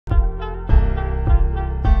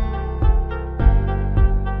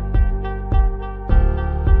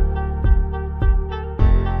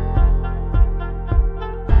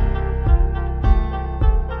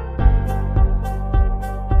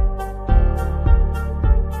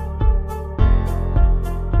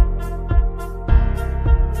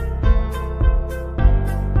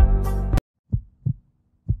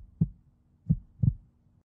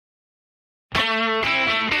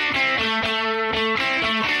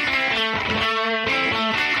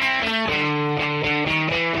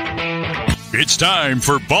It's time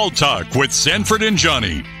for Ball Talk with Sanford and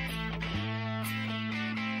Johnny.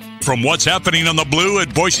 From what's happening on the blue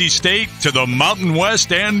at Boise State to the Mountain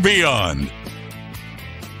West and beyond.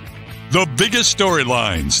 The biggest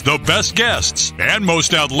storylines, the best guests, and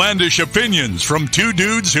most outlandish opinions from two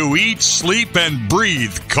dudes who eat, sleep, and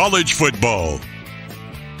breathe college football.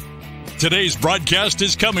 Today's broadcast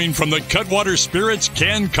is coming from the Cutwater Spirits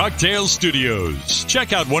Canned Cocktail Studios.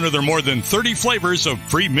 Check out one of their more than 30 flavors of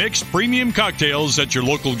pre-mixed premium cocktails at your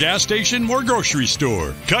local gas station or grocery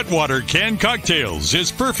store. Cutwater Canned Cocktails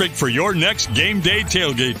is perfect for your next game day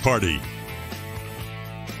tailgate party.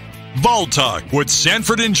 Ball Talk with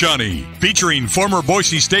Sanford and Johnny, featuring former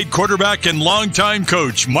Boise State quarterback and longtime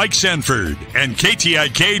coach Mike Sanford and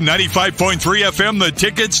KTIK 95.3 FM The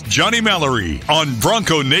Ticket's Johnny Mallory on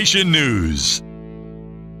Bronco Nation News.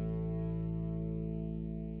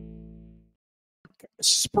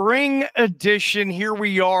 Spring edition, here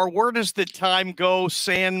we are. Where does the time go,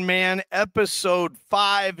 Sandman? Episode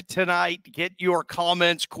 5 tonight. Get your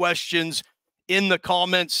comments, questions in the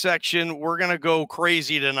comments section. We're going to go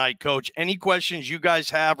crazy tonight, Coach. Any questions you guys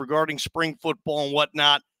have regarding spring football and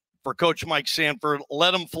whatnot for Coach Mike Sanford,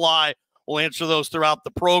 let them fly. We'll answer those throughout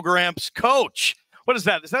the programs. Coach, what is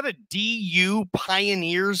that? Is that a DU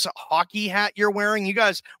Pioneers hockey hat you're wearing? You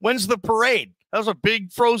guys, when's the parade? That was a big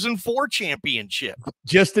Frozen Four championship.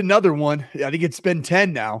 Just another one. I think it's been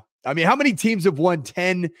 10 now. I mean, how many teams have won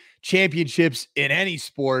 10 championships in any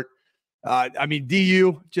sport? I mean,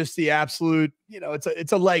 DU, just the absolute,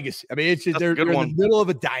 it's a legacy. I mean, it's just, they're in the middle of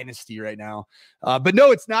a dynasty right now. But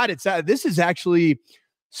no, it's not. It's this is actually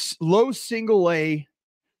low single A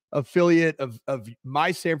affiliate of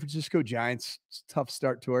my San Francisco Giants. It's a tough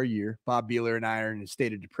start to our year. Bob Beeler and I are in a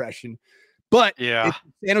state of depression. But yeah,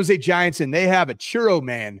 San Jose Giants, and they have a churro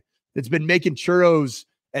man that's been making churros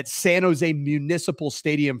at San Jose Municipal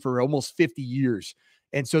Stadium for almost 50 years.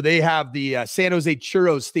 And so they have the San Jose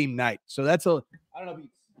Churros theme night. So that's I don't know if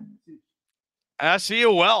you I see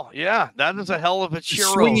you well. Yeah, that is a hell of a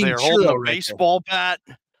churro there. Holding a baseball bat.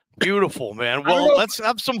 Beautiful, man. Well, let's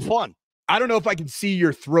have some fun. I don't know if I can see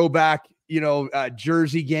your throwback,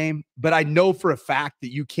 jersey game, but I know for a fact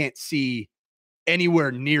that you can't see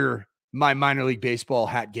anywhere near my minor league baseball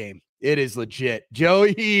hat game. It is legit.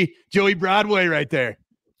 Joey Broadway right there.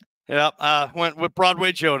 Yep. Went with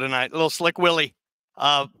Broadway Joe tonight. A little Slick Willie.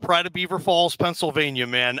 Pride of Beaver Falls, Pennsylvania,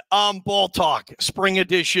 man. Ball Talk, spring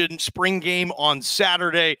edition, spring game on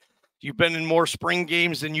Saturday. You've been in more spring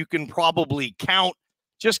games than you can probably count.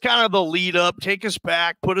 Just kind of the lead up, take us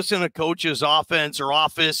back, put us in a coach's offense or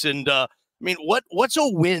office. And what's a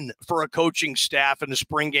win for a coaching staff in a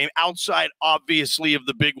spring game outside, obviously, of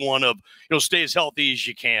the big one of, stay as healthy as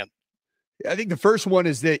you can? I think the first one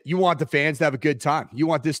is that you want the fans to have a good time. You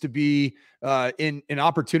want this to be in an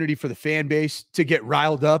opportunity for the fan base to get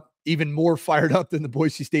riled up, even more fired up than the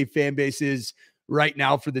Boise State fan base is right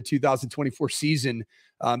now for the 2024 season,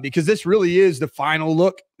 because this really is the final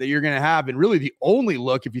look that you're going to have, and really the only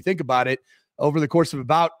look, if you think about it, over the course of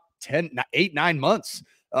about 9 months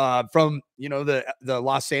from the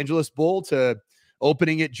Los Angeles Bowl to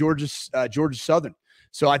opening at Georgia Southern.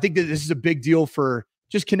 So I think that this is a big deal for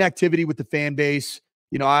just connectivity with the fan base.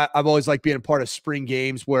 I've always liked being a part of spring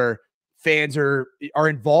games where fans are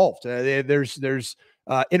involved. There's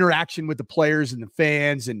interaction with the players and the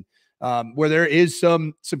fans, and where there is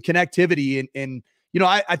some connectivity. And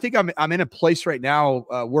I think I'm in a place right now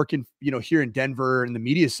working, here in Denver and the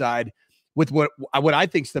media side with what I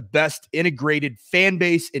think is the best integrated fan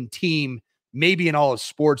base and team maybe in all of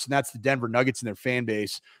sports, and that's the Denver Nuggets and their fan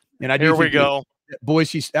base. And Here we go.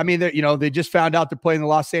 Boise, I mean, they just found out they're playing the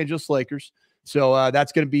Los Angeles Lakers. So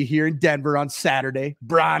that's going to be here in Denver on Saturday.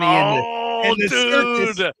 Bronny and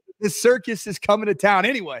the circus is coming to town.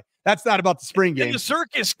 Anyway, that's not about the spring game. And the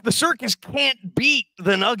circus can't beat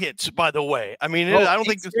the Nuggets, by the way. I mean, I don't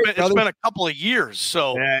think it's been a couple of years.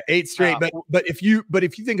 So 8 straight. But if you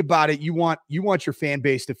think about it, you want your fan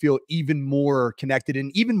base to feel even more connected,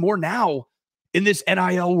 and even more now in this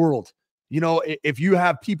NIL world. If you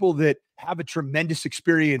have people that have a tremendous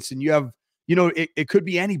experience, and you have, it could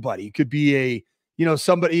be anybody. It could be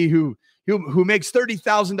somebody who makes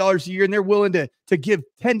 $30,000 a year and they're willing to give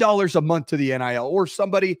 $10 a month to the NIL, or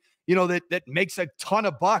somebody, that makes a ton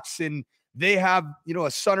of bucks and they have,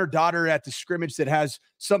 a son or daughter at the scrimmage that has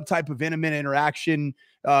some type of intimate interaction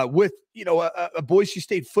with, a Boise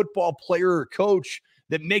State football player or coach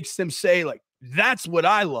that makes them say, like, that's what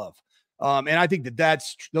I love. And I think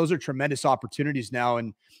those are tremendous opportunities now.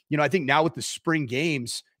 And, I think now with the spring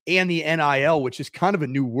games and the NIL, which is kind of a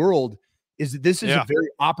new world, is that this is a very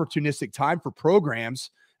opportunistic time for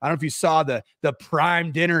programs I don't know if you saw the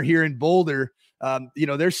Prime dinner here in Boulder.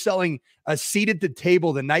 They're selling a seat at the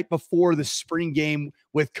table the night before the spring game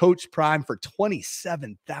with Coach Prime for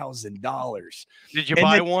 $27,000. Did you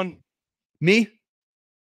buy one? Me?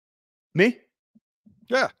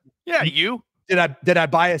 Yeah. You. Did I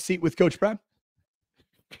buy a seat with Coach Prime?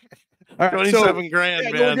 All right, 27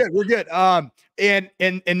 grand, yeah, man. We're good. And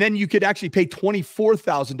then you could actually pay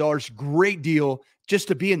 $24,000. Great deal just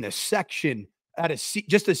to be in the section at a seat,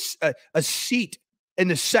 just a seat in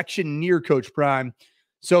the section near Coach Prime.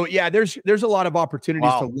 So yeah, there's a lot of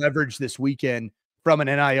opportunities to leverage this weekend from an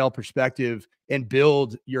NIL perspective and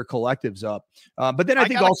build your collectives up. But then I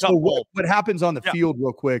think also what happens on the field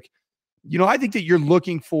real quick, I think that you're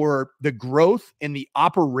looking for the growth and the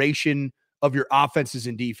operation of your offenses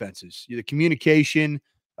and defenses, the communication,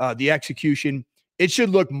 the execution. It should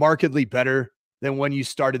look markedly better than when you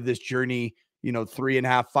started this journey,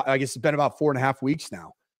 3.5, 5, I guess it's been about 4.5 weeks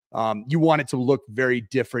now. You want it to look very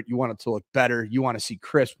different. You want it to look better. You want to see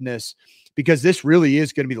crispness, because this really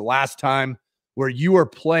is going to be the last time where you are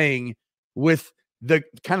playing with the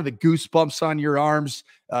kind of the goosebumps on your arms,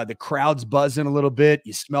 the crowd's buzzing a little bit.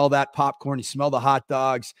 You smell that popcorn, you smell the hot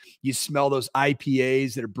dogs, you smell those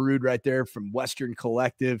IPAs that are brewed right there from Western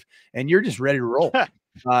Collective, and you're just ready to roll.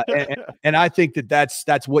 And I think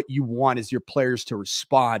that's what you want, is your players to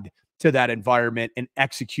respond to that environment and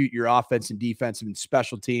execute your offense and defensive and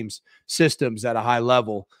special teams systems at a high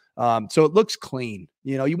level. So it looks clean.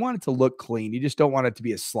 You want it to look clean. You just don't want it to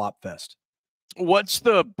be a slop fest. What's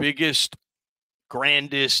the biggest,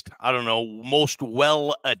 grandest, I don't know, most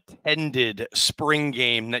well-attended spring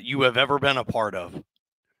game that you have ever been a part of?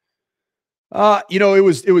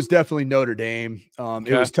 It was definitely Notre Dame.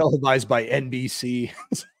 It was televised by NBC.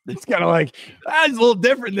 It's kind of like, that's a little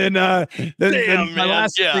different than my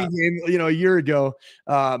last spring game, a year ago.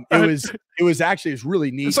 It was really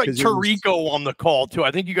neat. It's like Tirico on the call too. I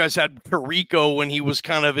think you guys had Tirico when he was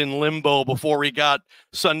kind of in limbo before he got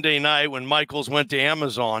Sunday night when Michaels went to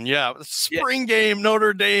Amazon. Yeah. Spring game,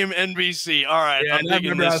 Notre Dame, NBC. All right. Yeah, I'm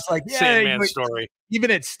digging this Sandman story. Even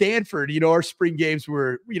at Stanford, our spring games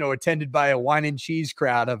were, attended by a wine and cheese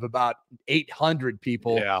crowd of about 800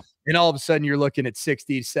 people. Yeah. And all of a sudden you're looking at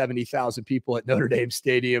 60, 70,000 people at Notre Dame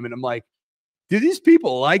Stadium. And I'm like, do these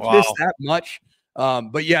people like this that much?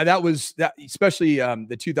 But yeah, that was that, especially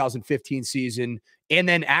the 2015 season. And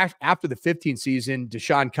then after the 15 season,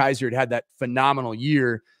 Deshaun Kaiser had that phenomenal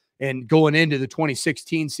year. And going into the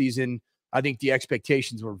 2016 season, I think the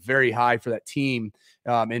expectations were very high for that team.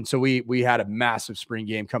 And so we had a massive spring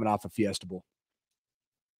game coming off of Fiesta Bowl.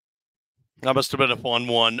 That must have been a fun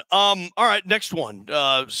one. All right, next one.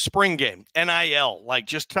 Spring game, NIL. Like,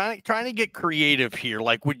 just trying to get creative here.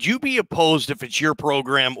 Like, would you be opposed if it's your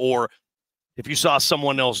program, or if you saw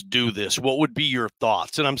someone else do this? What would be your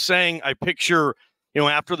thoughts? And I'm saying, I picture,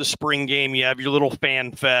 after the spring game, you have your little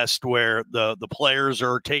fan fest where the players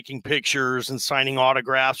are taking pictures and signing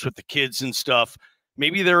autographs with the kids and stuff.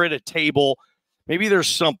 Maybe they're at a table. Maybe there's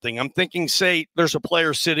something. I'm thinking, say there's a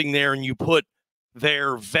player sitting there and you put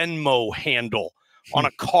their Venmo handle on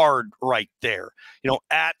a card right there,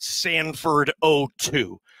 at Sanford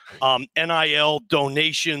 02, NIL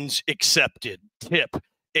donations accepted, tip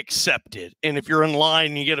accepted. And if you're in line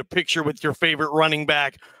and you get a picture with your favorite running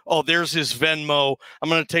back, oh, there's his Venmo. I'm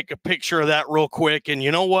going to take a picture of that real quick. And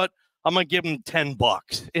you know what? I'm going to give him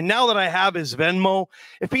 $10. And now that I have his Venmo,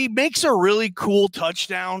 if he makes a really cool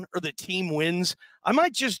touchdown or the team wins, I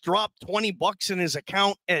might just drop $20 in his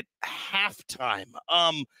account at halftime.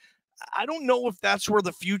 I don't know if that's where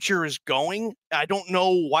the future is going. I don't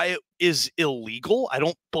know why it is illegal. I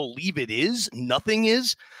don't believe it is. Nothing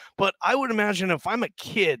is. But I would imagine if I'm a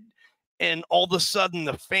kid and all of a sudden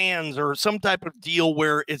the fans, or some type of deal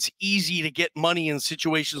where it's easy to get money in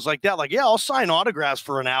situations like that, like, yeah, I'll sign autographs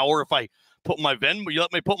for an hour if I put my Venmo, you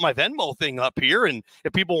let me put my Venmo thing up here. And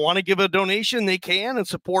if people want to give a donation, they can, and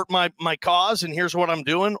support my cause. And here's what I'm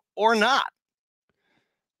doing, or not.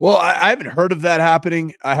 Well, I haven't heard of that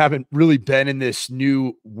happening. I haven't really been in this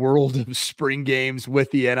new world of spring games with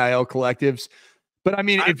the NIL collectives. But I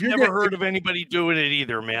mean, I've never heard of anybody doing it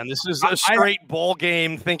either, man. This is a straight ball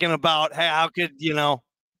game, thinking about, hey, how could,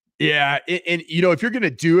 Yeah. And if you're going to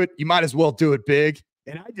do it, you might as well do it big.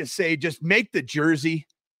 And I just say, just make the jersey,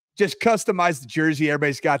 just customize the jersey.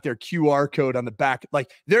 Everybody's got their QR code on the back.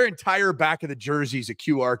 Like, their entire back of the jersey is a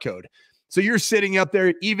QR code. So you're sitting up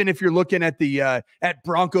there, even if you're looking at the at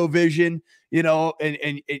Bronco Vision, and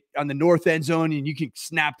on the north end zone, and you can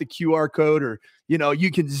snap the QR code, or you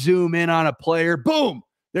can zoom in on a player. Boom,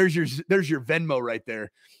 There's your Venmo right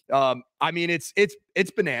there. I mean, it's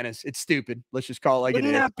bananas. It's stupid. Let's just call it like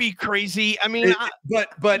Wouldn't it is. that be crazy? I mean,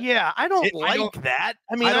 but yeah, I don't like that.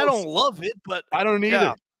 I mean, I don't love it, but I don't either.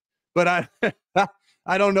 Yeah. But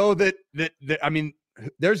I don't know that I mean,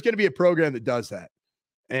 there's going to be a program that does that.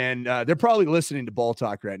 And they're probably listening to Ball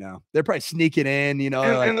Talk right now. They're probably sneaking in, and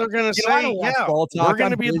they're going to say, Ball Talk. We're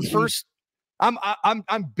going to be the first.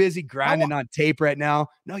 I'm busy grinding on tape right now.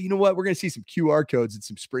 No, you know what? We're going to see some QR codes and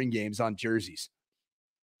some spring games on jerseys.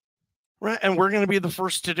 Right. And we're going to be the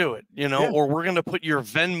first to do it, or we're going to put your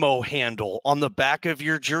Venmo handle on the back of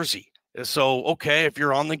your jersey. So, okay, if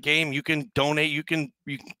you're on the game, you can donate, you can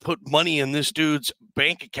put money in this dude's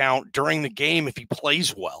bank account during the game if he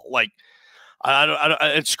plays well. Like,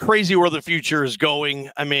 it's crazy where the future is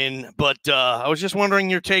going. I mean, but I was just wondering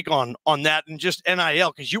your take on that and just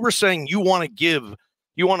NIL, because you were saying you want to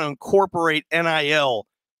incorporate NIL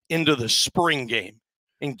into the spring game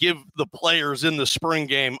and give the players in the spring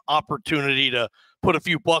game opportunity to put a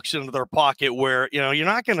few bucks into their pocket where, you're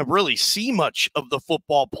not going to really see much of the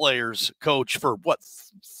football players, Coach, for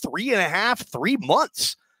 3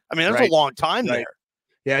 months. I mean, that's a long time there.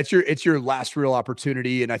 Yeah, it's your last real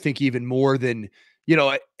opportunity. And I think even more than,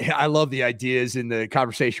 I love the ideas in the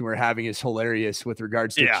conversation we're having is hilarious with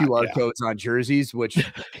regards to QR codes on jerseys, which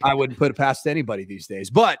I wouldn't put it past anybody these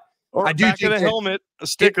days. But I do think a helmet, a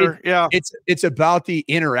sticker. It's about the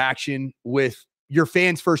interaction with your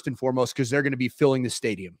fans first and foremost, because they're going to be filling the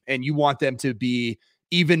stadium and you want them to be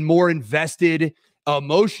even more invested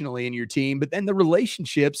emotionally in your team. But then the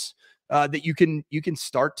relationships that you can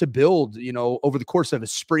start to build, over the course of a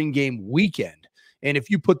spring game weekend. And if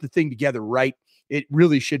you put the thing together right, it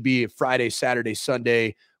really should be a Friday, Saturday,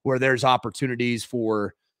 Sunday, where there's opportunities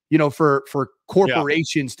for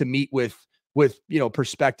corporations to meet with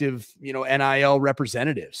prospective, NIL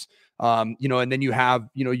representatives. And then you have,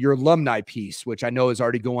 your alumni piece, which I know is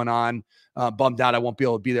already going on. Bummed out I won't be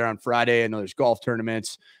able to be there on Friday. I know there's golf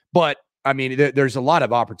tournaments, but I mean, there's a lot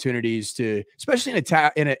of opportunities to, especially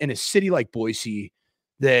in a city like Boise,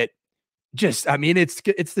 that just, I mean, it's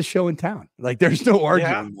the show in town. Like, there's no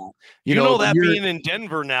arguing that. You know that being in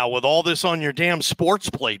Denver now with all this on your damn sports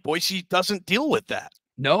plate, Boise doesn't deal with that.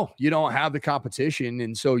 No, you don't have the competition,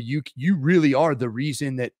 and so you really are the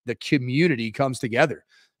reason that the community comes together.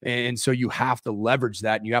 And so you have to leverage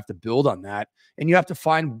that, and you have to build on that, and you have to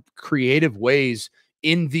find creative ways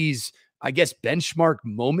in these, I guess, benchmark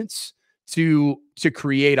moments to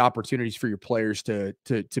create opportunities for your players to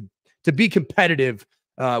be competitive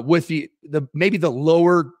with the maybe the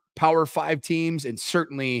lower Power 5 teams, and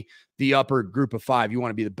certainly the upper group of 5. You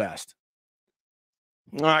want to be the best.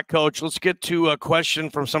 All right, Coach, let's get to a question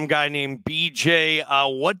from some guy named BJ.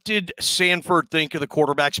 What did Sanford think of the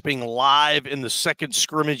quarterbacks being live in the second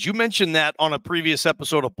scrimmage? You mentioned that on a previous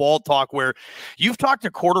episode of Ball Talk, where you've talked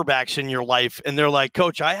to quarterbacks in your life, and they're like,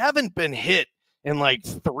 Coach, I haven't been hit in like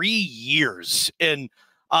 3 years. And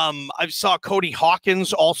I saw Cody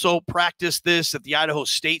Hawkins also practice this at the Idaho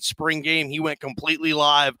State spring game. He went completely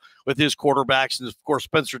live with his quarterbacks, and of course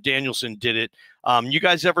Spencer Danielson did it. You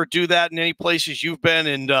guys ever do that in any places you've been,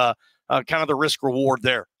 and kind of the risk reward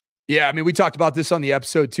there? Yeah, I mean, we talked about this on the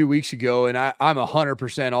episode 2 weeks ago, and I'm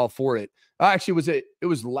 100% all for it. Actually, it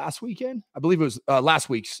was last weekend? I believe it was last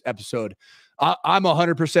week's episode. I'm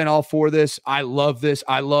 100% all for this. I love this.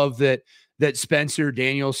 I love that Spencer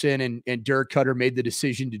Danielson and Dirk Cutter made the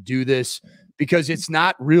decision to do this, because it's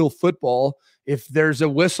not real football if there's a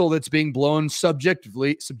whistle that's being blown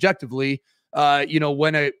subjectively,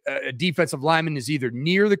 when a defensive lineman is either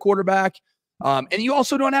near the quarterback, and you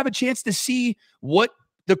also don't have a chance to see what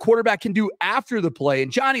the quarterback can do after the play.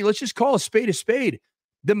 And Johnny, let's just call a spade a spade.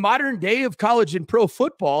 The modern day of college and pro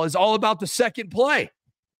football is all about the second play.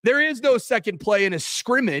 There is no second play in a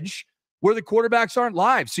scrimmage where the quarterbacks aren't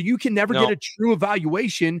live. So you can never get a true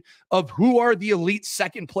evaluation of who are the elite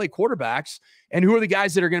second play quarterbacks and who are the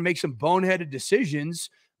guys that are going to make some boneheaded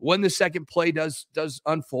decisions when the second play does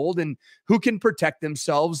unfold, and who can protect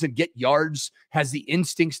themselves and get yards, has the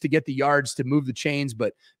instincts to get the yards to move the chains,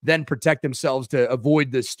 but then protect themselves to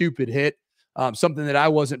avoid the stupid hit. Something that I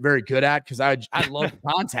wasn't very good at, because I love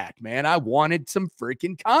contact, man. I wanted some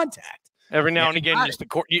freaking contact. Every now and again,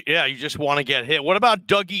 you just want to get hit. What about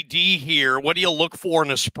Dougie D here? What do you look for in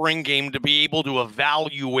a spring game to be able to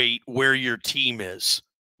evaluate where your team is?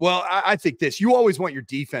 Well, I think this. You always want your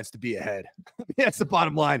defense to be ahead. That's the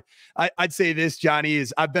bottom line. I'd say this, Johnny,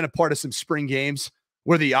 is I've been a part of some spring games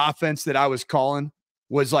where the offense that I was calling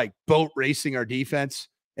was like boat racing our defense.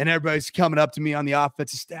 And everybody's coming up to me on the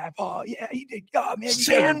offensive staff. Oh, yeah, he did. Oh, man,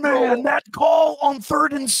 Sandman, that call on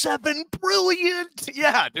 3rd and 7, brilliant.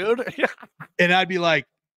 Yeah, dude. Yeah. And I'd be like,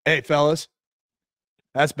 Hey, fellas,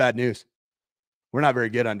 that's bad news. We're not very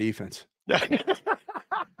good on defense.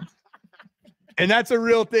 And that's a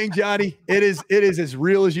real thing, Johnny. It is as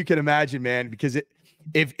real as you can imagine, man, because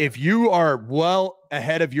if you are well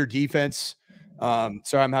ahead of your defense,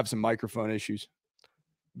 sorry, I'm having some microphone issues.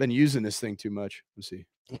 Been using this thing too much. Let's see.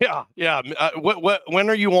 Yeah. When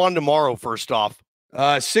are you on tomorrow? First off,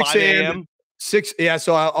 6 a.m. 6. Yeah.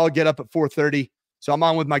 So I'll get up at 4:30. So I'm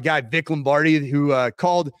on with my guy, Vic Lombardi, who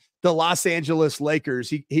called the Los Angeles Lakers.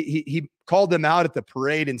 He called them out at the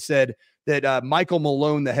parade and said that Michael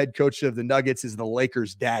Malone, the head coach of the Nuggets, is the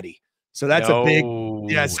Lakers' daddy. So that's a big,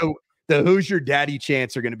 yeah. So the Who's Your Daddy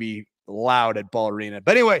chants are going to be loud at Ball Arena.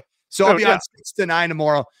 But anyway, so I'll be on 6 to 9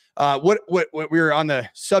 tomorrow. What we were on the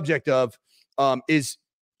subject of is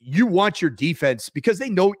you want your defense because they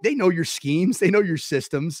know your schemes, they know your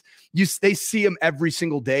systems. They see them every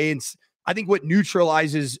single day, and I think what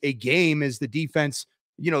neutralizes a game is the defense.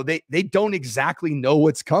 They don't exactly know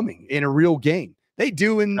what's coming in a real game. They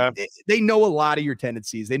do, and they know a lot of your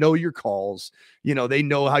tendencies. They know your calls. They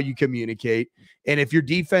know how you communicate. And if your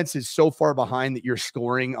defense is so far behind that you're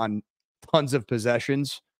scoring on tons of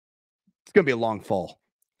possessions, it's going to be a long fall.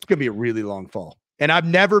 It's going to be a really long fall. And I've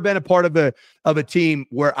never been a part of a team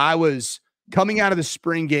where I was coming out of the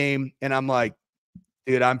spring game and I'm like,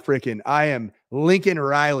 dude, I am Lincoln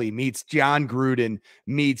Riley meets John Gruden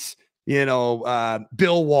meets, Bill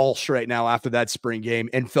Walsh right now after that spring game,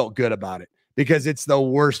 and felt good about it because it's the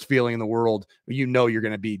worst feeling in the world. You're probably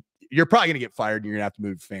going to get fired and you're going to have to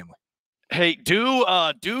move family. Hey, do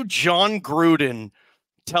John Gruden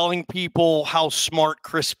telling people how smart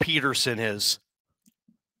Chris Peterson is.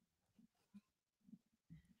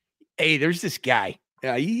 Hey, there's this guy.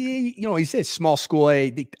 He says small school. I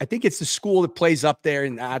think it's the school that plays up there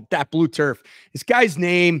in that blue turf. This guy's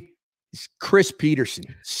name is Chris Peterson.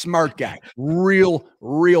 Smart guy, real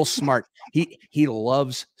smart. He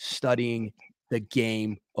loves studying the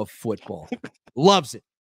game of football. Loves it.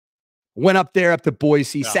 Went up to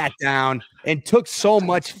Boise, sat down, and took so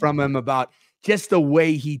much from him about just the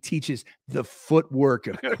way he teaches the footwork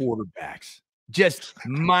of quarterbacks. Just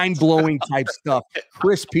mind-blowing type stuff.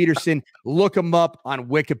 Chris Peterson, look him up on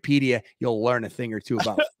Wikipedia. You'll learn a thing or two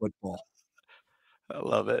about football. I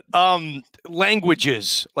love it.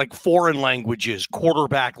 Languages, like foreign languages,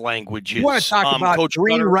 quarterback languages. You want to talk about Coach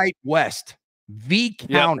green, Gunner? right, west, V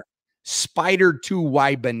counter, spider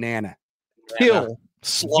 2Y banana, kill,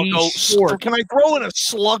 Sluggo. Can I throw in a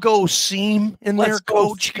Sluggo seam in there,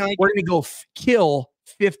 Coach? We're going to go kill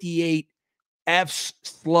 58 F's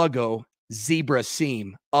Sluggo zebra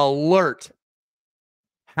seam alert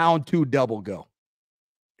hound 2 double go.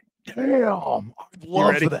 Damn, I'd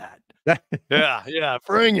love that. Yeah,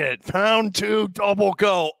 bring it. Pound 2 double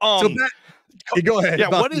go. Go ahead. Yeah,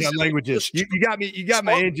 what is languages? You got me. You got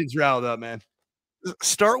my engines riled up, man.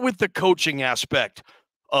 Start with the coaching aspect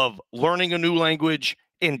of learning a new language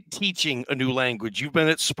and teaching a new language. You've been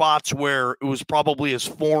at spots where it was probably as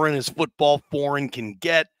foreign as football foreign can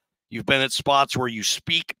get. You've been at spots where you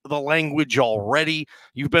speak the language already.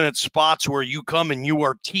 You've been at spots where you come and you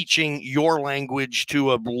are teaching your language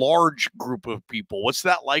to a large group of people. What's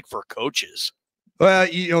that like for coaches? Well,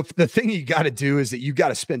 the thing you got to do is that you got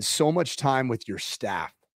to spend so much time with your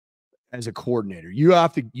staff as a coordinator. You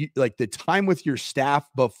have to like the time with your staff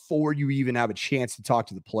before you even have a chance to talk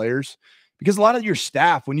to the players. Because a lot of your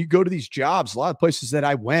staff, when you go to these jobs, a lot of places that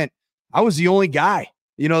I went, I was the only guy,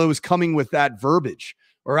 that was coming with that verbiage.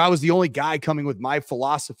 Or I was the only guy coming with my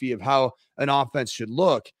philosophy of how an offense should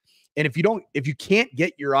look. And if you can't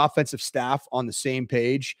get your offensive staff on the same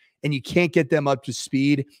page and you can't get them up to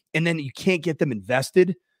speed and then you can't get them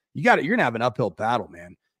invested, you're going to have an uphill battle,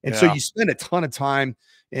 man. And so you spend a ton of time.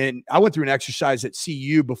 And I went through an exercise at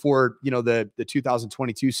CU before, the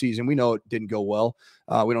 2022 season. We know it didn't go well.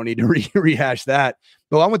 We don't need to rehash that.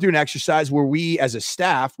 But I went through an exercise where we, as a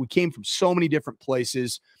staff, we came from so many different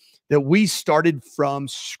places that we started from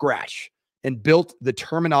scratch and built the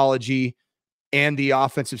terminology and the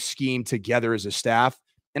offensive scheme together as a staff.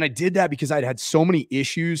 And I did that because I'd had so many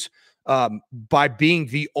issues by being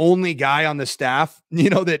the only guy on the staff,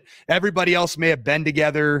 that everybody else may have been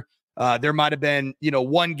together. There might've been,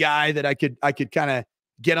 one guy that I could kind of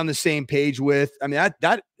get on the same page with. I mean,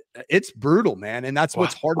 that it's brutal, man. And that's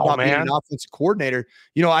what's hard about being an offensive coordinator.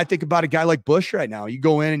 I think about a guy like Bush right now. You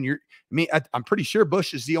go in and I'm pretty sure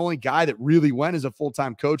Bush is the only guy that really went as a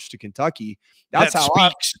full-time coach to Kentucky. That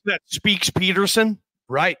speaks Peterson.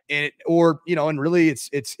 Right. And and really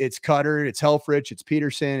it's Cutter, it's Helfrich, it's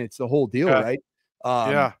Peterson, it's the whole deal. Right.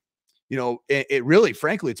 It really,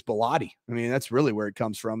 frankly, it's Bellotti. I mean, that's really where it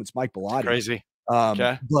comes from. It's Mike Bellotti. Crazy.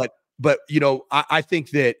 But I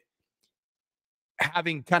think that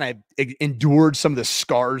having kind of endured some of the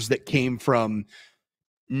scars that came from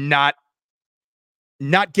not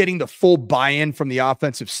getting the full buy-in from the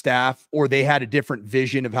offensive staff, or they had a different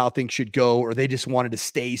vision of how things should go, or they just wanted to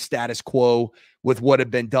stay status quo with what had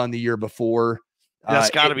been done the year before.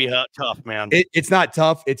 That's got to be tough, man. It's not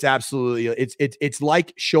tough. It's absolutely, it's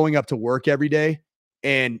like showing up to work every day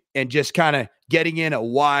and just kind of getting in a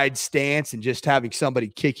wide stance and just having somebody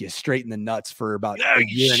kick you straight in the nuts for about a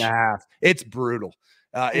year and a half. It's brutal.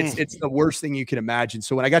 It's the worst thing you can imagine.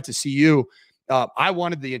 So when I got to see you, I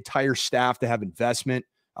wanted the entire staff to have investment.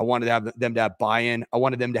 I wanted them to have buy-in. I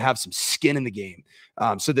wanted them to have some skin in the game,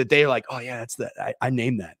 so that they're like, oh yeah, that's I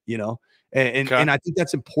named that, and I think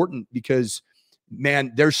that's important because,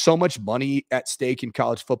 man, there's so much money at stake in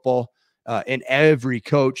college football, and every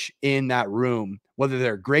coach in that room, whether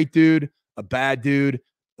they're a great dude, a bad dude,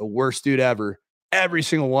 the worst dude ever, every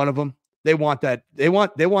single one of them, they want that. They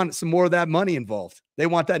want some more of that money involved. They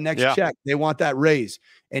want that next check. They want that raise.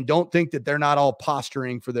 And don't think that they're not all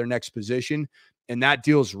posturing for their next position. And that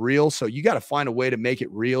deal's real. So you got to find a way to make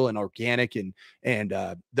it real and organic and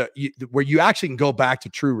where you actually can go back to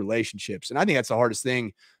true relationships. And I think that's the hardest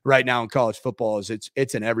thing right now in college football is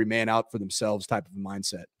it's an every man out for themselves type of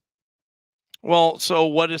mindset. Well, so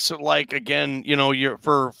what is it like again, you're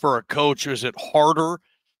for a coach, is it harder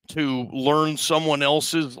to learn someone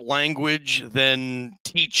else's language than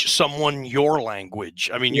teach someone your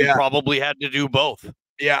language? I mean, you probably had to do both.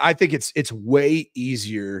 Yeah, I think it's way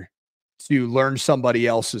easier to learn somebody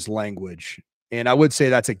else's language. And I would say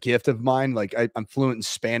that's a gift of mine. Like I'm fluent in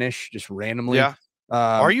Spanish just randomly. Yeah.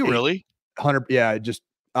 Are you really? 100. Yeah.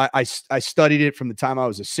 I studied it from the time I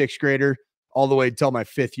was a sixth grader all the way until my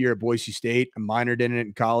fifth year at Boise State. I minored in it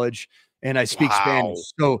in college and I speak Spanish.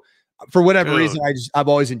 So for whatever reason, I've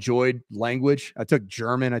always enjoyed language. I took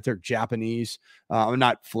German, I took Japanese. I'm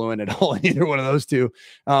not fluent at all in either one of those two.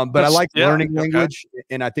 But I like learning language.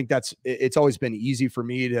 And I think it's always been easy for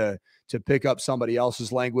me to pick up somebody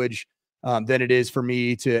else's language than it is for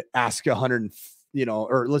me to ask 100,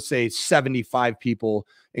 or let's say 75 people,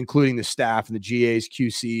 including the staff and the GAs,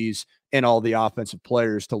 QCs, and all the offensive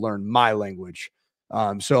players to learn my language.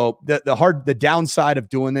 So the downside of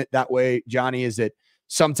doing it that way, Johnny, is that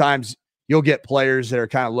sometimes you'll get players that are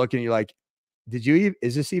kind of looking at you like,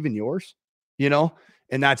 is this even yours?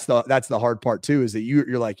 And that's the hard part too, is that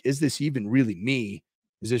you're like, is this even really me?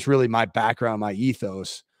 Is this really my background, my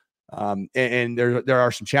ethos? And there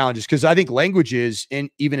are some challenges because I think languages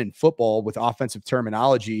even in football with offensive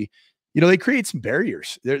terminology, they create some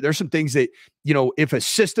barriers. There's some things that, if a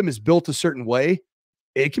system is built a certain way,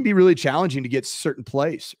 it can be really challenging to get certain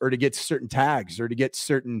plays or to get certain tags or to get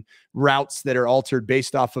certain routes that are altered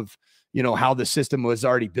based off of, how the system was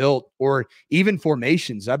already built, or even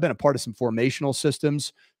formations. I've been a part of some formational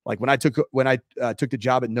systems. Like when I took the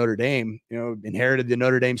job at Notre Dame, inherited the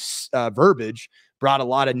Notre Dame verbiage, brought a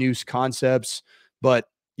lot of new concepts, but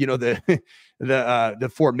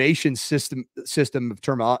the formation system of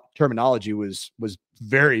terminology was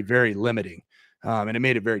very, very limiting, and it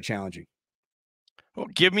made it very challenging. Well,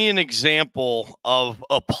 give me an example of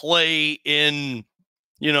a play in,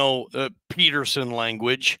 Peterson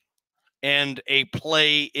language and a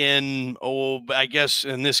play in, I guess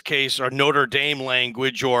in this case, our Notre Dame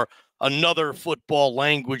language or another football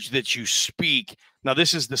language that you speak. Now,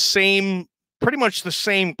 this is pretty much the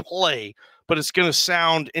same play, but it's going to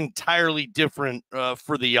sound entirely different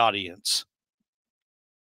for the audience.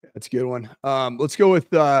 That's a good one. Let's go with,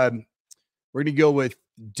 we're going to go with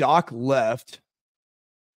Doc left,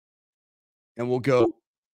 and we'll go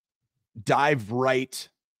dive right,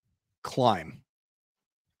 climb.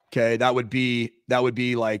 Okay. That would be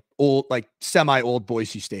like semi old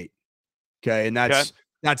Boise State. Okay. And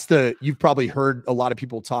you've probably heard a lot of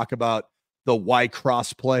people talk about the Y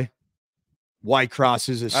cross play. Y cross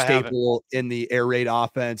is a staple in the air raid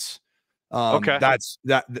offense. But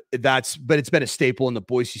it's been a staple in the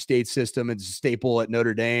Boise State system. It's a staple at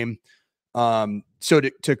Notre Dame. So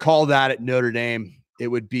to call that at Notre Dame, it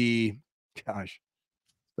would be, gosh,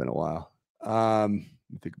 it's been a while. Let me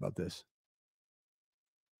think about this.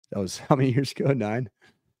 That was how many years ago? 9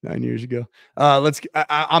 years ago. I'm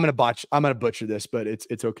going to butcher this, but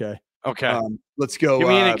it's okay. Okay. Let's go. Give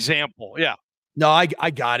me an example. Yeah. No,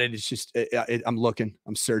 I got it. It's just, I'm looking,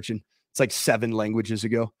 I'm searching. It's like 7 languages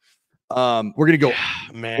ago. We're going to go,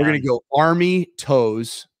 man. We're going to go Army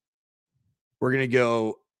toes. We're going to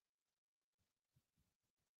go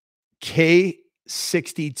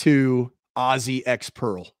K62 Aussie X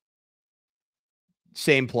Pearl.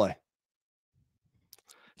 Same play.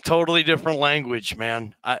 Totally different language,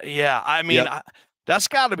 man. I mean, yep. That's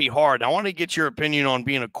got to be hard. I want to get your opinion on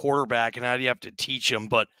being a quarterback and how do you have to teach them.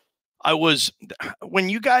 But when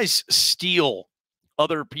you guys steal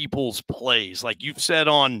other people's plays, like you've said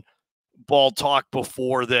on Ball Talk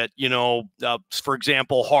before that, for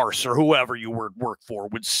example, Harse or whoever you work for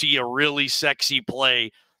would see a really sexy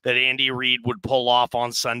play that Andy Reid would pull off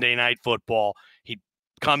on Sunday Night Football. He'd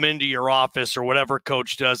come into your office or whatever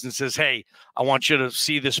coach does and says, hey, I want you to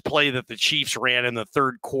see this play that the Chiefs ran in the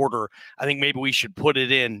third quarter. I think maybe we should put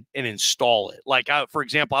it in and install it. Like, for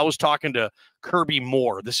example, I was talking to Kirby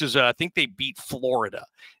Moore. This is, I think they beat Florida.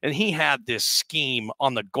 And he had this scheme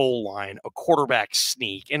on the goal line, a quarterback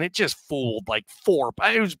sneak, and it just fooled like four.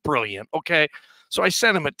 It was brilliant, okay? So I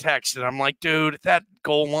sent him a text, and I'm like, dude, that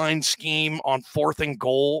goal line scheme on 4th and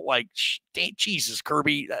goal, like, Jesus,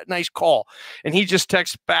 Kirby, nice call. And he just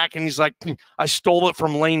texts back, and he's like, I stole it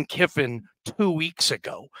from Lane Kiffin 2 weeks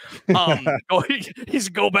ago. He's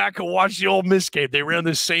go back and watch the Ole Miss game. They ran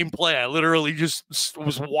the same play. I literally just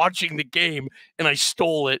was watching the game, and I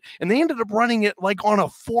stole it. And they ended up running it like on a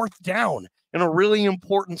 4th down in a really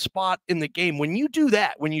important spot in the game. When you do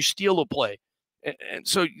that, when you steal a play, and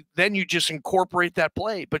so then you just incorporate that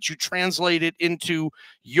play, but you translate it into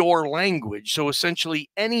your language. So essentially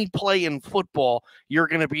any play in football, you're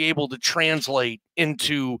going to be able to translate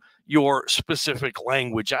into your specific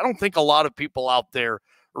language. I don't think a lot of people out there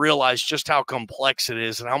realize just how complex it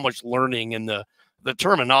is and how much learning in the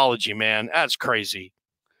terminology, man. That's crazy.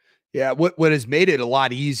 Yeah. What has made it a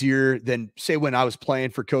lot easier than, say, when I was playing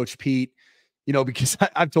for Coach Pete, because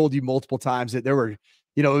I've told you multiple times that there were,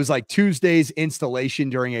 it was like Tuesday's installation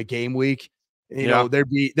during a game week. There'd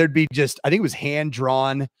be just, I think it was hand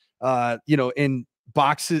drawn, in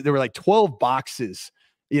boxes. There were like 12 boxes,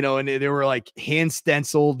 and they were like hand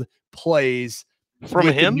stenciled plays from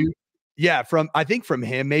him. I think from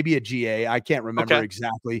him, maybe a GA. I can't remember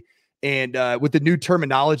exactly. And with the new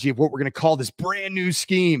terminology of what we're going to call this brand new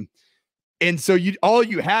scheme. And so all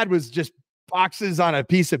you had was just boxes on a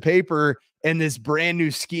piece of paper and this brand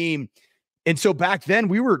new scheme. And so back then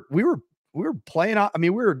we were playing out. I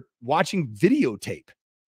mean, we were watching videotape.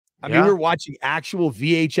 We were watching actual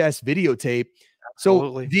VHS videotape.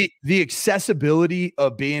 Absolutely. So the accessibility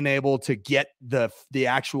of being able to get the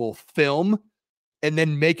actual film and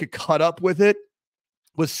then make a cut up with it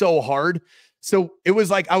was so hard. So it was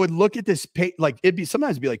like, I would look at this page, like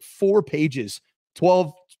sometimes it'd be like 4 pages,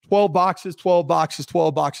 12 boxes, 12 boxes,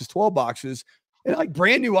 12 boxes, 12 boxes, and like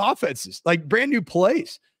brand new offenses, like brand new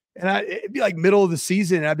plays. And it'd be like middle of the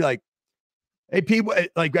season. And I'd be like, hey, people,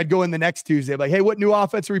 like I'd go in the next Tuesday, like, hey, what new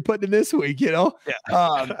offense are we putting in this week? Yeah.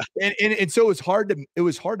 And so it was hard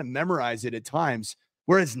to memorize it at times.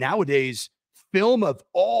 Whereas nowadays, film of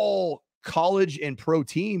all college and pro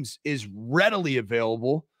teams is readily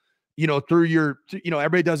available, through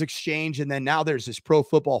everybody does Exchange. And then now there's this Pro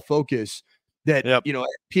Football Focus that,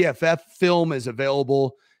 PFF film is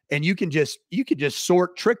available, and you can just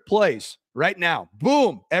sort trick plays right now.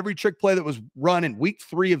 Boom. Every trick play that was run in week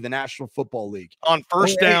 3 of the National Football League on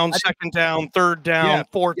first down, second down, third down,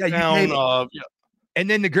 fourth down. And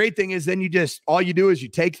then the great thing is then all you do is you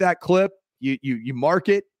take that clip, you mark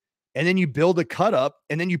it, and then you build a cut up,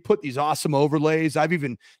 and then you put these awesome overlays.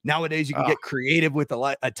 Nowadays you can get creative with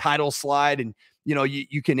a title slide, and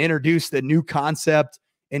you can introduce the new concept.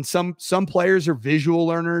 And some players are visual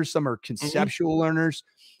learners, some are conceptual learners.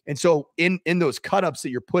 And so in those cut-ups that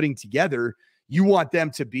you're putting together, you want them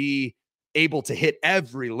to be able to hit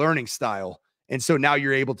every learning style. And so now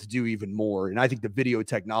you're able to do even more. And I think the video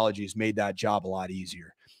technology has made that job a lot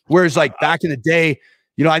easier. Whereas like back in the day,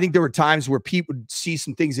 I think there were times where Pete would see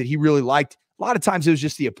some things that he really liked. A lot of times it was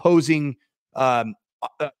just the opposing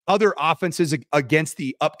other offenses against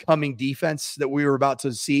the upcoming defense that we were about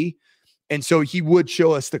to see. And so he would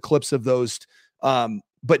show us the clips of those.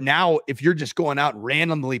 But now if you're just going out and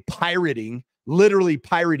randomly literally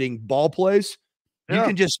pirating ball plays, you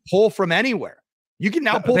can just pull from anywhere. You can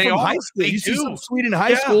now pull from high school. You see some sweet in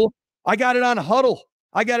high school. I got it on Huddle.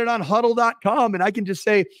 I got it on huddle.com, and I can just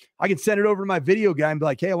say, I can send it over to my video guy and be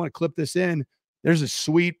like, hey, I want to clip this in. There's a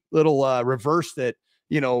sweet little reverse that,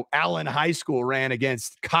 Allen High School ran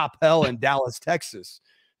against Coppell in Dallas, Texas.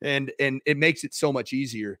 And it makes it so much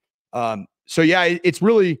easier. So yeah, it's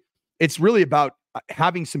really about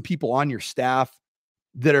having some people on your staff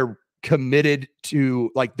that are committed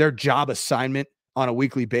to, like, their job assignment on a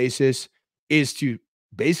weekly basis is to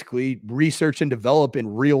basically research and develop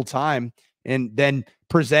in real time and then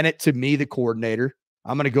present it to me, the coordinator.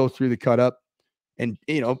 I'm going to go through the cut up and,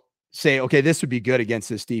 say, okay, this would be good against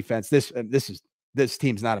this defense. This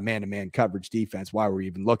team's not a man-to-man coverage defense. Why were we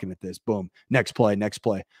even looking at this? Boom. Next play.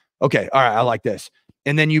 Okay. All right. I like this.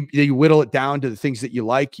 And then you whittle it down to the things that you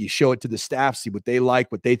like. You show it to the staff, see what they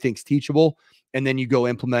like, what they think's teachable, and then you go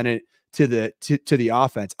implement it to the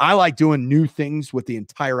offense. I like doing new things with the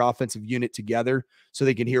entire offensive unit together so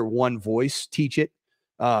they can hear one voice teach it.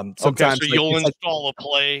 Sometimes so you'll install a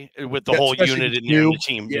play with the whole unit in there, the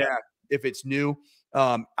team. Yeah, if it's new.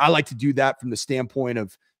 I like to do that from the standpoint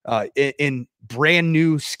of in brand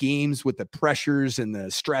new schemes with the pressures and the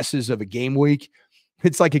stresses of a game week.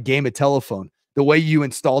 It's like a game of telephone. The way you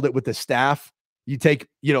installed it with the staff, you take,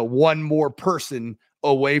 one more person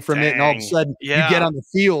away from it, and all of a sudden you get on the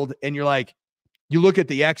field and you're like, you look at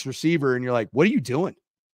the X receiver and you're like, what are you doing?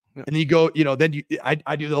 And then you go, then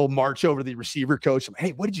I do the whole march over the receiver coach. I'm,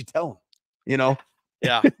 hey, what did you tell him?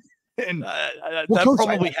 Yeah. And that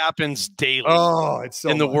probably happens daily. Oh, it's so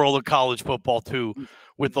in the world of college football too,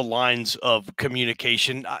 with the lines of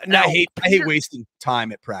communication. Now, I hate wasting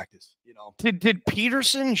time at practice. Did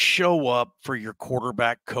Peterson show up for your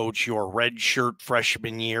quarterback coach your redshirt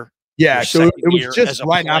freshman year? Yeah, so it was just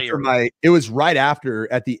right after it was right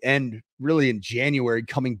after at the end, really in January,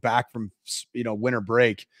 coming back from winter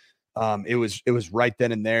break. It was right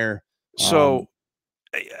then and there. So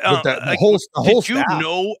the whole staff.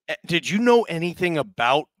 Did you know anything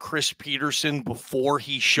about Chris Peterson before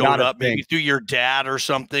he showed up? Maybe through your dad or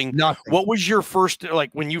something? Nothing. What was your first, like,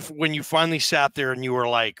 when you finally sat there and you were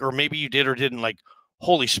like, or maybe you did or didn't, like,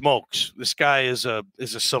 holy smokes, this guy is a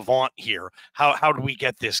savant here. How do we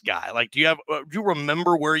get this guy? Like, do you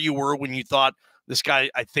remember where you were when you thought this guy,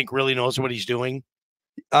 I think, really knows what he's doing?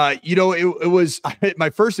 It was my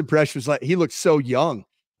first impression was like, he looked so young.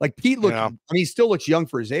 Like Pete looked, I mean, he still looks young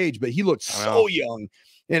for his age, but he looked so young.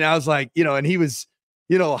 And I was like, and he was,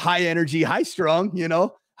 high energy, high strung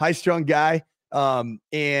guy.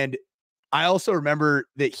 And I also remember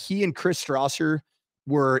that he and Chris Strasser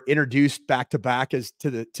were introduced back to back to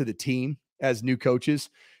the team as new coaches.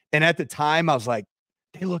 And at the time I was like,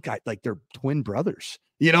 they look like they're twin brothers,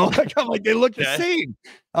 like I'm like, they look the same.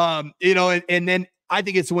 And then I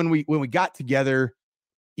think it's when we got together,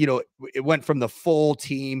 it went from the full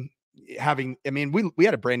team having, we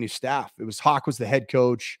had a brand new staff. It was Hawk was the head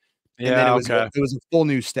coach. And then it was a full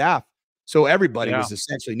new staff. So everybody was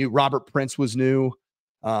essentially new. Robert Prince was new.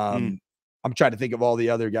 I'm trying to think of all the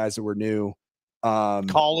other guys that were new.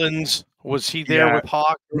 Collins, was he there with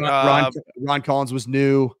Hawk? Ron Collins was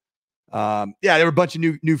new. There were a bunch of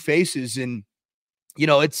new faces, and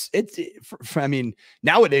nowadays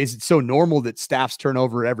it's so normal that staffs turn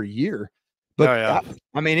over every year. But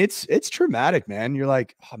it's traumatic, man. You're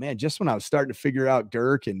like, oh man, just when I was starting to figure out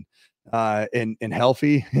Dirk and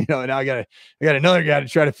healthy, now I got another guy to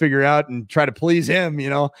try to figure out and try to please him,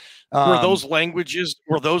 were those languages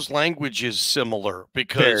similar?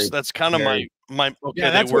 Because that's kind of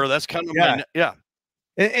that's kind of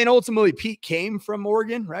and ultimately Pete came from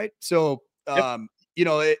Oregon, right? So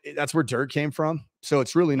that's where Dirk came from, so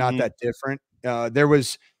it's really not that different.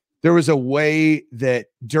 There was a way that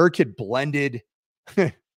Dirk had blended.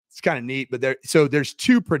 It's kind of neat, but there's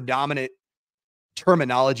two predominant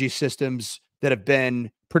terminology systems that have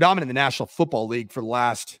been predominant in the National Football League for the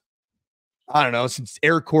last, I don't know, since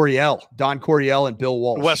Eric Coryell, Don Coryell, and Bill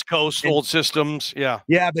Walsh. West Coast old systems, yeah.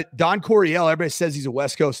 Yeah, but Don Coryell, everybody says he's a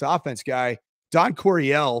West Coast offense guy. Don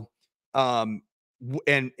Coryell and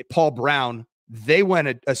Paul Brown, they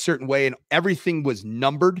went a certain way and everything was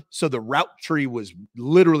numbered. So the route tree was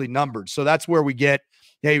literally numbered. So that's where we get,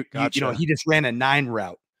 he just ran a 9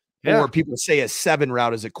 route. Or people say a 7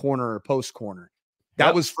 route as a corner or post corner.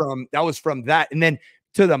 That was from that. And then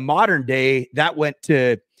to the modern day, that went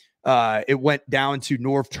down to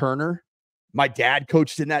Norv Turner. My dad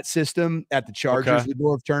coached in that system at the Chargers with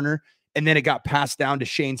Norv Turner. And then it got passed down to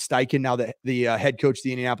Shane Steichen, now the head coach of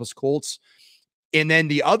the Indianapolis Colts. And then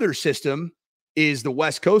the other system is the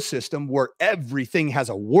West Coast system, where everything has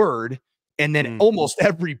a word and then almost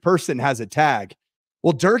every person has a tag.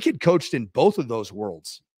 Well, Dirk had coached in both of those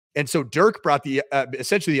worlds. And so Dirk brought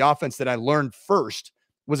essentially the offense that I learned first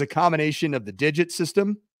was a combination of the digit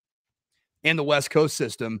system and the West Coast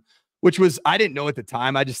system, which was, I didn't know at the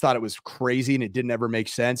time. I just thought it was crazy and it didn't ever make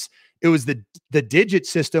sense. It was the digit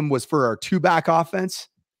system was for our 2-back offense.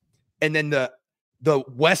 And then the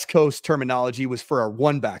West Coast terminology was for our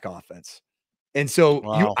 1-back offense. And so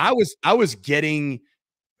I was getting,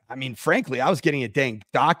 frankly, I was getting a dang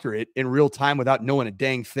doctorate in real time without knowing a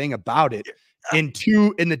dang thing about it in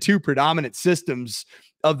the two predominant systems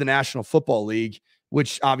of the National Football League,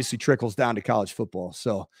 which obviously trickles down to college football.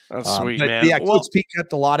 So that's sweet, man. Yeah, Coach Pete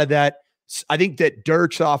kept a lot of that. I think that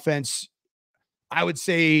Dirk's offense, I would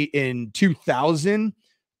say in 2000,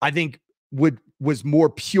 I think was more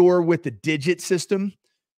pure with the digit system.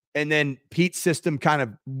 And then Pete's system kind of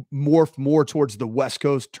morphed more towards the West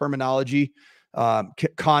Coast terminology,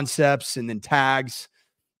 concepts, and then tags.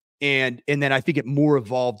 And then I think it more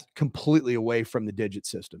evolved completely away from the digit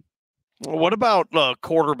system. What about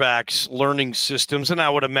quarterbacks learning systems? And I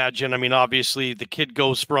would imagine, I mean, obviously the kid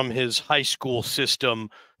goes from his high school system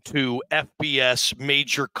to FBS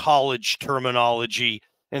major college terminology.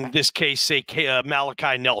 In this case, say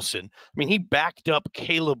Malachi Nelson. I mean, he backed up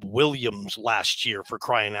Caleb Williams last year, for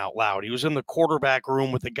crying out loud. He was in the quarterback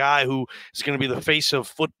room with the guy who is going to be the face of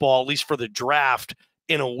football, at least for the draft,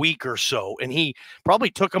 in a week or so. And he probably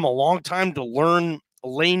took him a long time to learn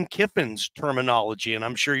Lane Kiffin's terminology. And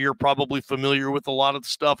I'm sure you're probably familiar with a lot of the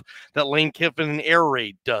stuff that Lane Kiffin and Air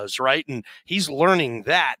Raid does, right? And he's learning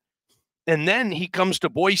that. And then he comes to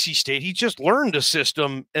Boise State. He just learned a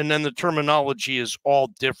system, and then the terminology is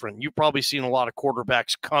all different. You've probably seen a lot of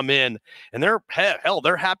quarterbacks come in, and they're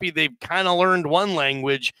happy they've kind of learned one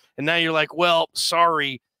language, and now you're like, well,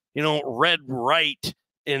 sorry, red right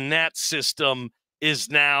in that system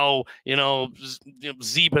is now,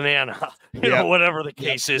 Z banana, whatever the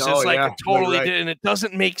case is. It's totally, right. And it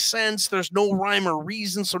doesn't make sense. There's no rhyme or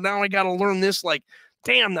reason. So now I got to learn this. Like,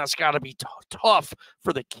 damn, that's got to be tough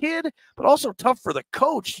for the kid, but also tough for the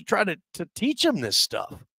coach to try to teach him this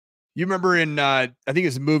stuff. You remember in, I think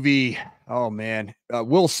it's a movie,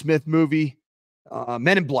 Will Smith movie,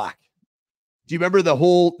 Men in Black. Do you remember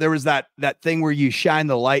there was that thing where you shine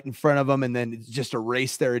the light in front of them and then just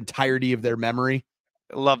erase their entirety of their memory?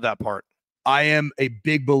 I love that part. I am a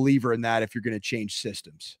big believer in that. If you're going to change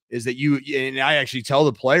systems, is that and I actually tell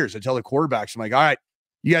the players, I tell the quarterbacks, I'm like, all right,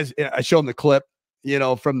 you guys, I show them the clip,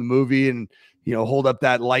 from the movie and, hold up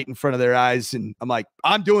that light in front of their eyes. And I'm like,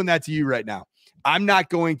 I'm doing that to you right now. I'm not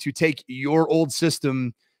going to take your old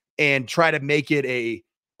system and try to make it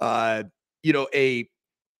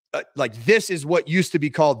like this is what used to be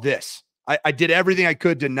called this. I did everything I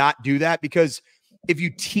could to not do that, because if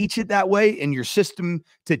you teach it that way and your system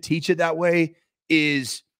to teach it that way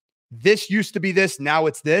is this used to be this, now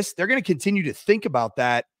it's this, they're going to continue to think about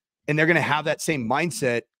that. And they're going to have that same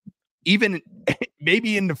mindset, even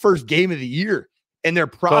maybe in the first game of the year, and their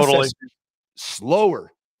process is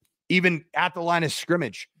slower, even at the line of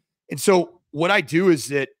scrimmage. And so what I do is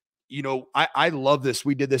that, I love this.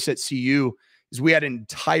 We did this at CU, is we had an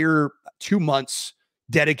entire 2 months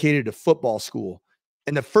dedicated to football school.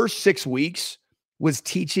 And the first 6 weeks was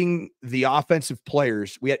teaching the offensive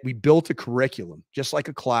players. We built a curriculum, just like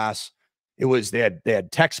a class. It was, they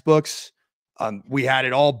had textbooks. We had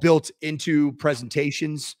it all built into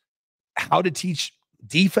presentations, how to teach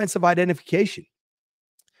defensive identification,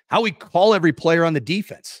 how we call every player on the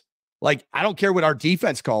defense. Like, I don't care what our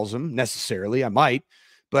defense calls them necessarily. I might,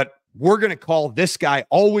 but we're going to call this guy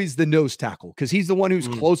always the nose tackle, because he's the one who's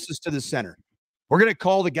closest to the center. We're going to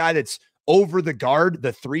call the guy that's over the guard,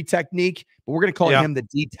 the 3 technique, but we're going to call him the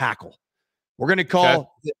D tackle. We're going to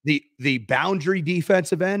call the boundary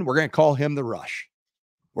defensive end. We're going to call him the rush.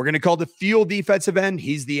 We're going to call the field defensive end.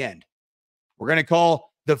 He's the end. We're going to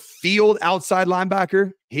call the field outside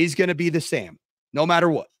linebacker. He's going to be the Sam, no matter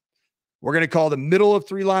what. We're going to call the middle of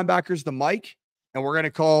 3 linebackers the Mike, and we're going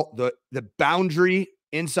to call the boundary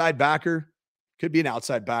inside backer, could be an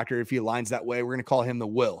outside backer if he aligns that way, we're going to call him the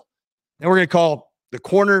Will. And we're going to call the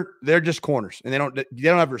corner, they're just corners, and they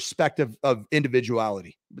don't have respect of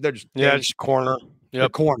individuality. But they're just corner. The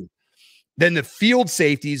corner. Then the field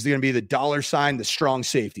safety is going to be the $, the strong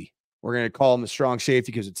safety. We're going to call him the strong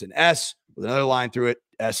safety because it's an S with another line through it,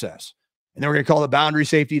 SS. And then we're going to call the boundary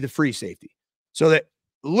safety the free safety. So that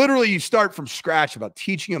literally you start from scratch about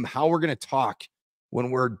teaching them how we're going to talk when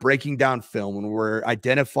we're breaking down film, when we're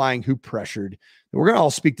identifying who pressured. We're going to all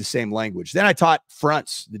speak the same language. Then I taught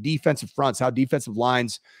fronts, the defensive fronts, how defensive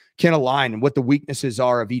lines can align and what the weaknesses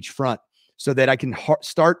are of each front, so that I can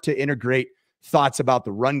start to integrate thoughts about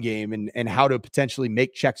the run game and how to potentially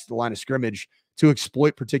make checks to the line of scrimmage to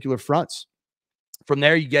exploit particular fronts. From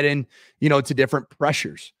there, you get in, to different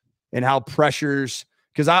pressures and how pressures,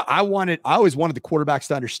 because I always wanted the quarterbacks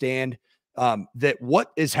to understand that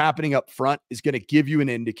what is happening up front is going to give you an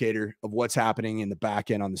indicator of what's happening in the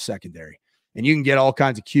back end on the secondary. And you can get all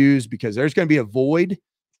kinds of cues, because there's going to be a void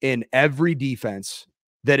in every defense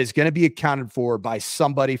that is going to be accounted for by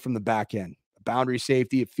somebody from the back end, a boundary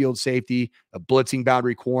safety, a field safety, a blitzing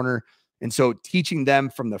boundary corner. And so teaching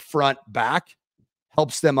them from the front back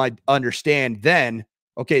helps them understand then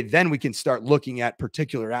we can start looking at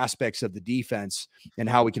particular aspects of the defense and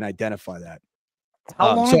how we can identify that.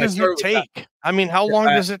 How long does it take? I mean, how long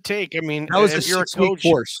does it take? I mean, that was a 6-week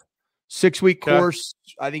course. 6-week course.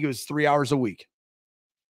 I think it was 3 hours a week.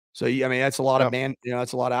 So, I mean, that's a lot of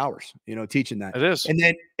that's a lot of hours, teaching that. It is.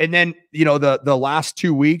 And then, the last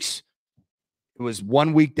 2 weeks, it was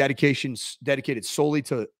 1 week dedicated solely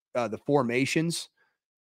to the formations,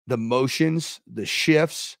 the motions, the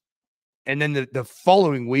shifts. And then the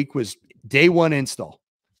following week was day one install,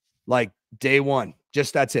 like day one.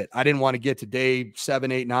 Just that's it. I didn't want to get to day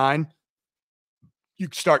 7, 8, 9. You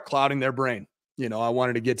start clouding their brain. I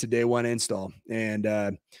wanted to get to day one install. And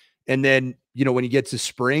then, when you get to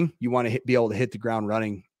spring, you want to be able to hit the ground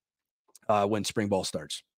running when spring ball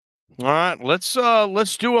starts. All right, let's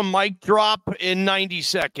do a mic drop in 90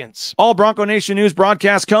 seconds. All Bronco Nation news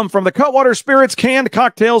broadcasts come from the Cutwater Spirits Canned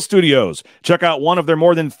Cocktail Studios. Check out one of their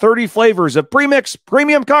more than 30 flavors of premix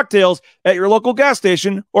premium cocktails at your local gas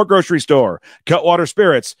station or grocery store. Cutwater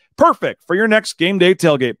Spirits, perfect for your next game day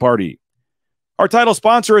tailgate party. Our title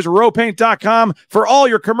sponsor is rowpaint.com. For all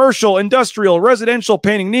your commercial, industrial, residential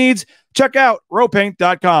painting needs, check out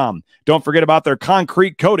rowpaint.com. Don't forget about their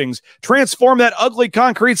concrete coatings. Transform that ugly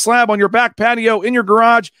concrete slab on your back patio in your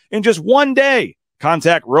garage in just 1 day.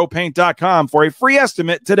 Contact rowpaint.com for a free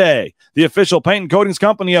estimate today. The official paint and coatings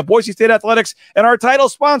company of Boise State Athletics, and our title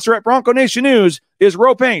sponsor at Bronco Nation News is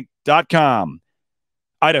rowpaint.com.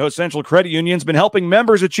 Idaho Central Credit Union's been helping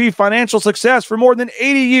members achieve financial success for more than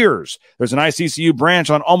 80 years. There's an ICCU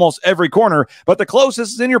branch on almost every corner, but the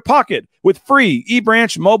closest is in your pocket with free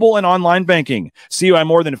eBranch mobile and online banking. See why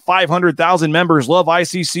more than 500,000 members love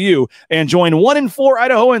ICCU and join 1 in 4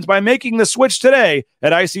 Idahoans by making the switch today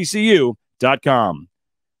at ICCU.com.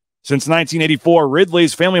 Since 1984,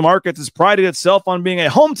 Ridley's Family Markets has prided itself on being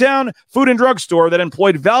a hometown food and drug store that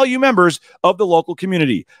employed value members of the local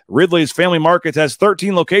community. Ridley's Family Markets has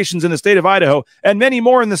 13 locations in the state of Idaho and many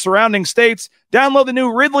more in the surrounding states. Download the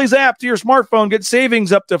new Ridley's app to your smartphone. Get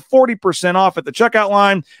savings up to 40% off at the checkout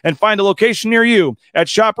line and find a location near you at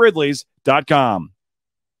shopridleys.com.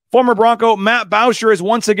 Former Bronco Matt Bauscher is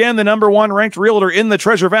once again the #1 ranked realtor in the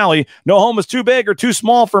Treasure Valley. No home is too big or too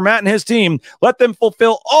small for Matt and his team. Let them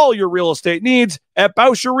fulfill all your real estate needs at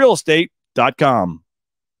BauscherRealEstate.com.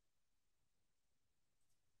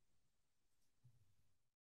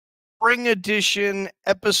 Spring edition,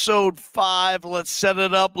 episode 5. Let's set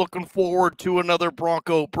it up. Looking forward to another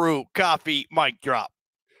Bronco Brew Coffee mic drop.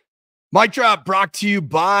 Mic drop brought to you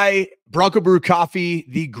by Bronco Brew Coffee,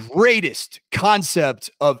 the greatest concept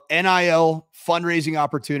of NIL fundraising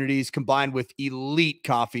opportunities combined with elite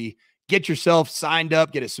coffee. Get yourself signed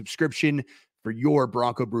up, get a subscription for your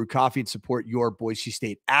Bronco Brew Coffee and support your Boise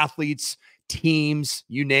State athletes, teams,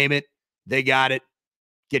 you name it. They got it.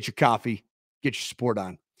 Get your coffee, get your support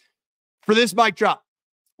on. For this mic drop,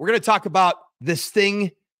 we're going to talk about this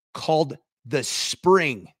thing called the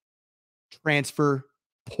spring transfer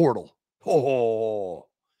portal. Oh,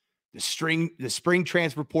 the spring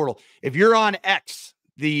transfer portal. If you're on X,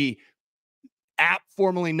 the app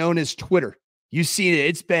formerly known as Twitter, you see it.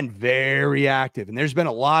 It's been very active, and there's been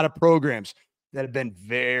a lot of programs that have been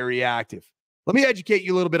very active. Let me educate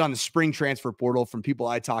you a little bit on the spring transfer portal from people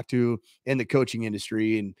I talk to in the coaching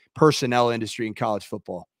industry and personnel industry in college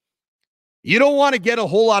football. You don't want to get a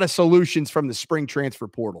whole lot of solutions from the spring transfer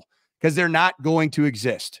portal because they're not going to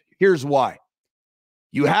exist. Here's why.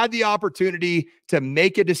 You had the opportunity to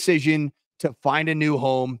make a decision to find a new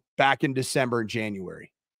home back in December and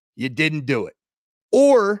January. You didn't do it.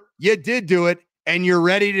 Or you did do it and you're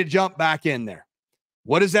ready to jump back in there.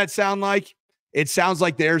 What does that sound like? It sounds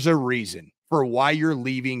like there's a reason for why you're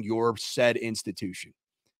leaving your said institution.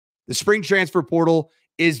 The spring transfer portal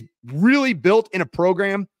is really built in a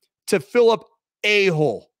program to fill up a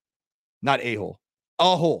hole. Not a hole,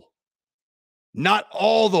 a hole. Not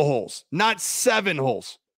all the holes, not 7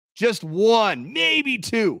 holes, just 1, maybe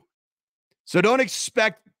 2. So don't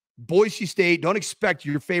expect Boise State, don't expect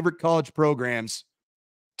your favorite college programs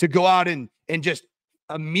to go out and just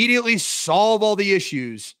immediately solve all the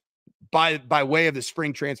issues by way of the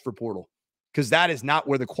spring transfer portal, because that is not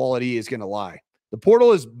where the quality is going to lie. The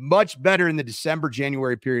portal is much better in the December,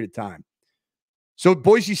 January period of time. So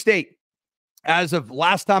Boise State, as of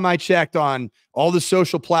last time I checked on all the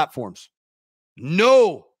social platforms,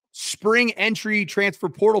 no spring entry transfer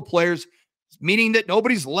portal players, meaning that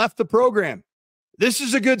nobody's left the program. This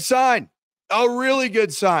is a good sign, a really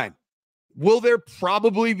good sign. Will there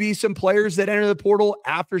probably be some players that enter the portal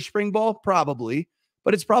after spring ball? Probably,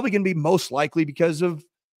 but it's probably going to be most likely because of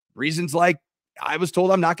reasons like I was told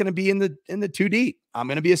I'm not going to be in the 2D. I'm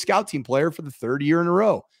going to be a scout team player for the 3rd year in a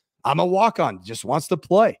row. I'm a walk-on, just wants to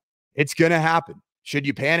play. It's going to happen. Should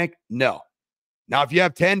you panic? No. Now, if you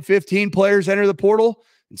have 10, 15 players enter the portal,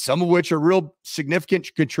 and some of which are real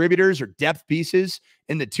significant contributors or depth pieces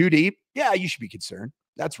in the 2D, yeah, you should be concerned.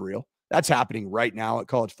 That's real. That's happening right now at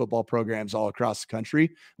college football programs all across the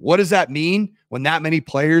country. What does that mean when that many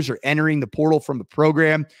players are entering the portal from the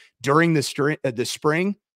program during the spring?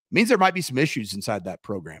 It means there might be some issues inside that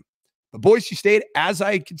program. But Boise State, as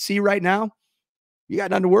I can see right now, you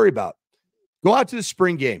got nothing to worry about. Go out to the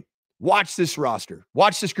spring game. Watch this roster.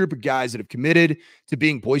 Watch this group of guys that have committed to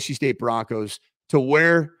being Boise State Broncos, to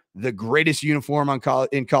wear the greatest uniform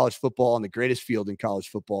in college football and the greatest field in college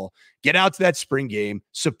football. Get out to that spring game,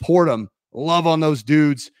 support them, love on those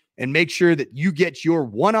dudes, and make sure that you get your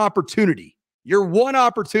one opportunity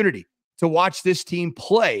to watch this team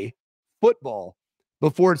play football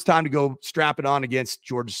before it's time to go strap it on against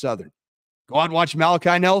Georgia Southern. Go out and watch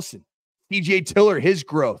Malachi Nelson, TJ Tiller, his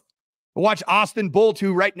growth. Watch Austin Bolt,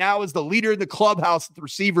 who right now is the leader in the clubhouse at the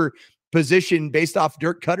receiver position based off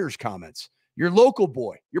Dirk Cutter's comments. Your local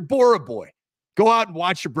boy, your Bora boy. Go out and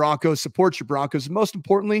watch your Broncos, support your Broncos. And most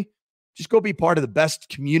importantly, just go be part of the best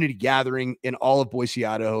community gathering in all of Boise,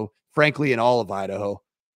 Idaho, frankly, in all of Idaho,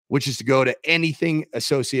 which is to go to anything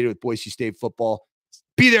associated with Boise State football.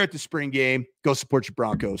 Be there at the spring game. Go support your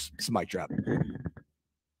Broncos. It's a mic drop.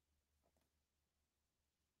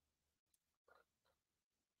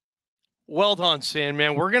 Well done,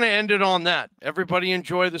 Sandman. We're going to end it on that. Everybody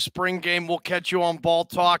enjoy the spring game. We'll catch you on Ball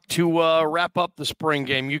Talk to wrap up the spring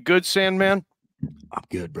game. You good, Sandman? I'm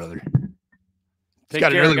good, brother.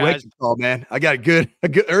 Got an early wake-up call, man. I got a good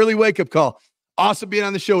early wake-up call. Awesome being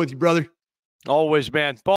on the show with you, brother. Always, man.